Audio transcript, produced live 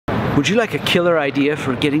Would you like a killer idea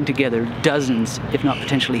for getting together dozens, if not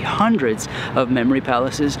potentially hundreds, of memory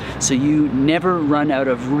palaces so you never run out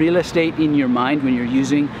of real estate in your mind when you're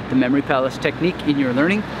using the memory palace technique in your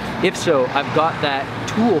learning? If so, I've got that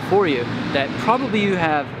tool for you that probably you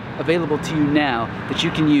have available to you now that you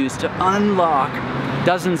can use to unlock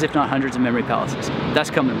dozens, if not hundreds, of memory palaces. That's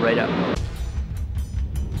coming right up.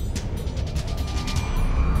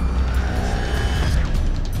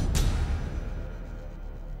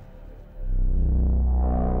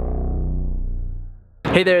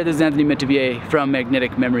 Hey there, this is Anthony Metivier from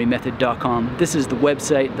magneticmemorymethod.com. This is the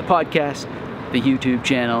website, the podcast, the YouTube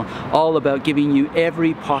channel, all about giving you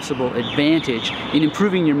every possible advantage in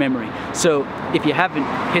improving your memory. So if you haven't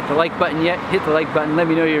hit the like button yet, hit the like button, let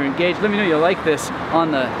me know you're engaged, let me know you like this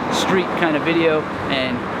on the street kind of video,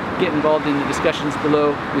 and get involved in the discussions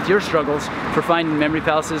below with your struggles for finding memory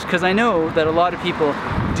palaces, because I know that a lot of people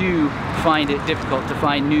do find it difficult to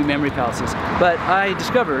find new memory palaces. But I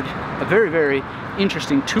discovered a very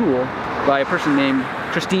interesting tool by a person named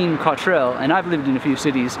Christine Cottrell, and I've lived in a few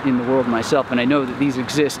cities in the world myself, and I know that these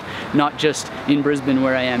exist not just in Brisbane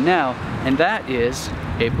where I am now, and that is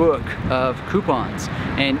a book of coupons.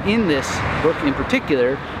 And in this book in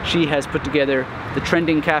particular, she has put together the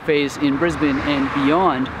trending cafes in Brisbane and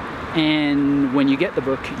beyond. And when you get the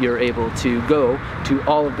book, you're able to go to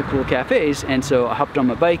all of the cool cafes. And so I hopped on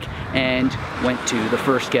my bike and went to the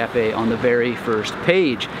first cafe on the very first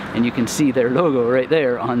page. And you can see their logo right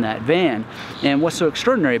there on that van. And what's so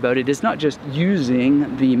extraordinary about it is not just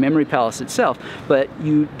using the memory palace itself, but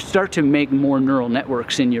you start to make more neural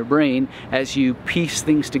networks in your brain as you piece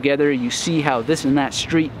things together. You see how this and that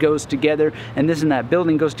street goes together and this and that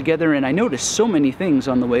building goes together. And I noticed so many things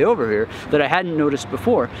on the way over here that I hadn't noticed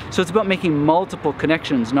before. So it's about making multiple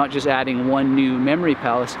connections, not just adding one new memory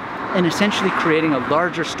palace, and essentially creating a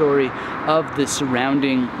larger story of the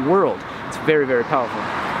surrounding world. It's very powerful.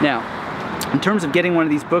 Now, in terms of getting one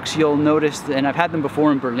of these books, you'll notice, and I've had them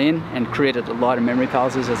before in Berlin and created a lot of memory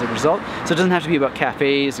palaces as a result. So it doesn't have to be about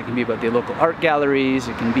cafes, it can be about the local art galleries,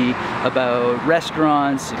 it can be about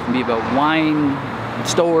restaurants, it can be about wine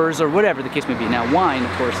stores, or whatever the case may be. Now, wine, of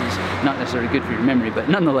course, is not necessarily good for your memory, but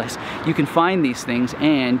nonetheless, you can find these things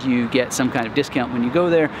and you get some kind of discount when you go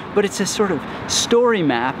there, but it's a sort of story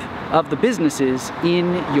map of the businesses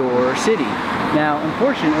in your city. Now,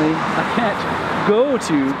 unfortunately, I can't go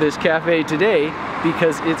to this cafe today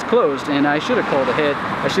because it's closed, and I should have called ahead.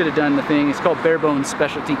 I should have done the thing. It's called Bare Bones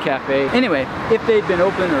Specialty Cafe. Anyway, if they'd been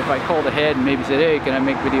open, or if I called ahead and maybe said, hey, can I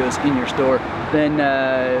make videos in your store, then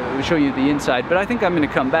it would show you the inside. But I think I'm going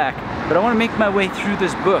to come back. But I want to make my way through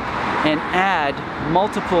this book and add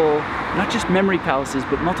multiple, not just memory palaces,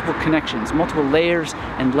 but multiple connections, multiple layers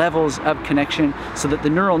and levels of connection, so that the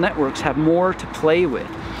neural networks have more to play with.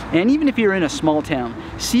 And even if you're in a small town,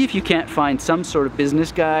 see if you can't find some sort of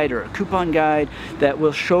business guide or a coupon guide that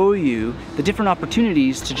will show you the different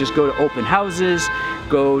opportunities to just go to open houses,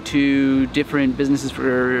 go to different businesses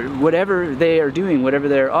for whatever they are doing, whatever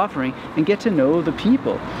they're offering, and get to know the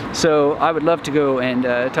people. So I would love to go and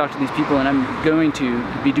talk to these people, and I'm going to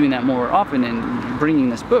be doing that more often and bringing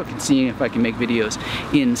this book and seeing if I can make videos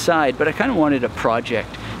inside. But I kind of wanted a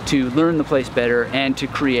project to learn the place better and to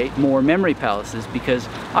create more memory palaces, because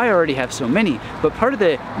I already have so many. But part of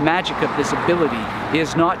the magic of this ability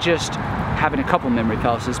is not just having a couple memory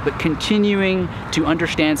palaces, but continuing to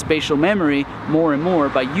understand spatial memory more and more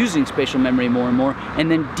by using spatial memory more and more, and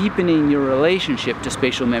then deepening your relationship to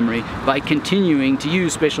spatial memory by continuing to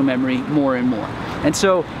use spatial memory more and more. And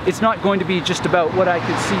so it's not going to be just about what I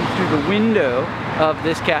could see through the window of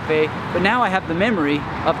this cafe, but now I have the memory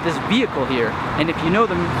of this vehicle here. And if you know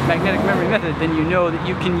the magnetic memory method, then you know that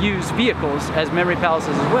you can use vehicles as memory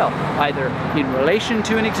palaces as well, either in relation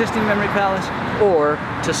to an existing memory palace or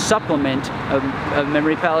to supplement a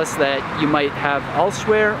memory palace that you might have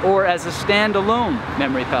elsewhere, or as a standalone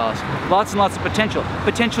memory palace. Lots and lots of potential.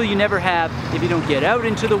 Potential you never have if you don't get out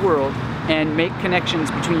into the world and make connections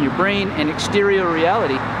between your brain and exterior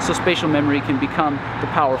reality, so spatial memory can become the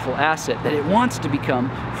powerful asset that it wants to become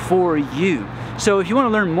for you. So if you want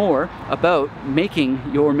to learn more about making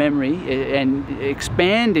your memory and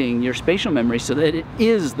expanding your spatial memory so that it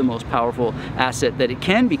is the most powerful asset that it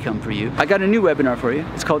can become for you, I got a new webinar for you.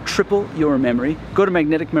 It's called Triple Your Memory. Go to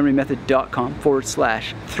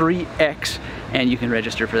magneticmemorymethod.com/3x and you can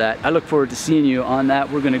register for that. I look forward to seeing you on that.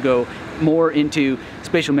 We're going to go more into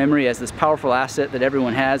spatial memory as this powerful asset that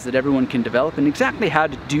everyone has, that everyone can develop, and exactly how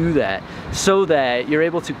to do that so that you're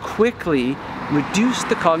able to quickly reduce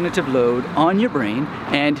the cognitive load on your brain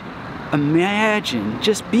and Imagine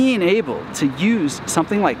just being able to use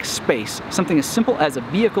something like space, something as simple as a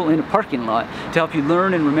vehicle in a parking lot, to help you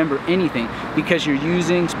learn and remember anything, because you're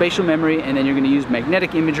using spatial memory and then you're going to use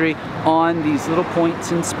magnetic imagery on these little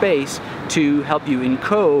points in space to help you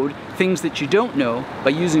encode things that you don't know by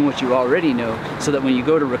using what you already know, so that when you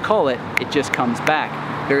go to recall it, it just comes back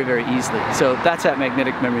very, very easily. So that's at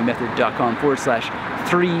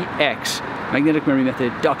magneticmemorymethod.com/3x.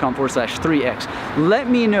 magneticmemorymethod.com/3x. Let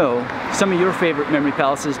me know some of your favorite memory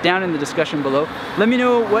palaces down in the discussion below. Let me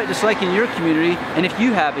know what it's like in your community, and if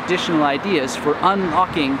you have additional ideas for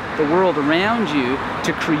unlocking the world around you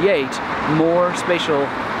to create more spatial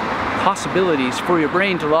possibilities for your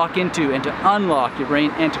brain to lock into and to unlock your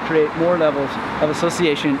brain and to create more levels of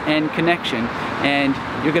association and connection. And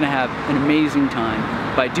you're going to have an amazing time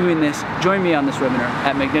by doing this. Join me on this webinar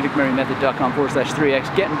at magneticmemorymethod.com/3x.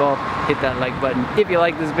 Get involved, hit that like button if you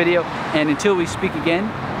like this video, and until we speak again,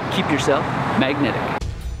 keep yourself magnetic.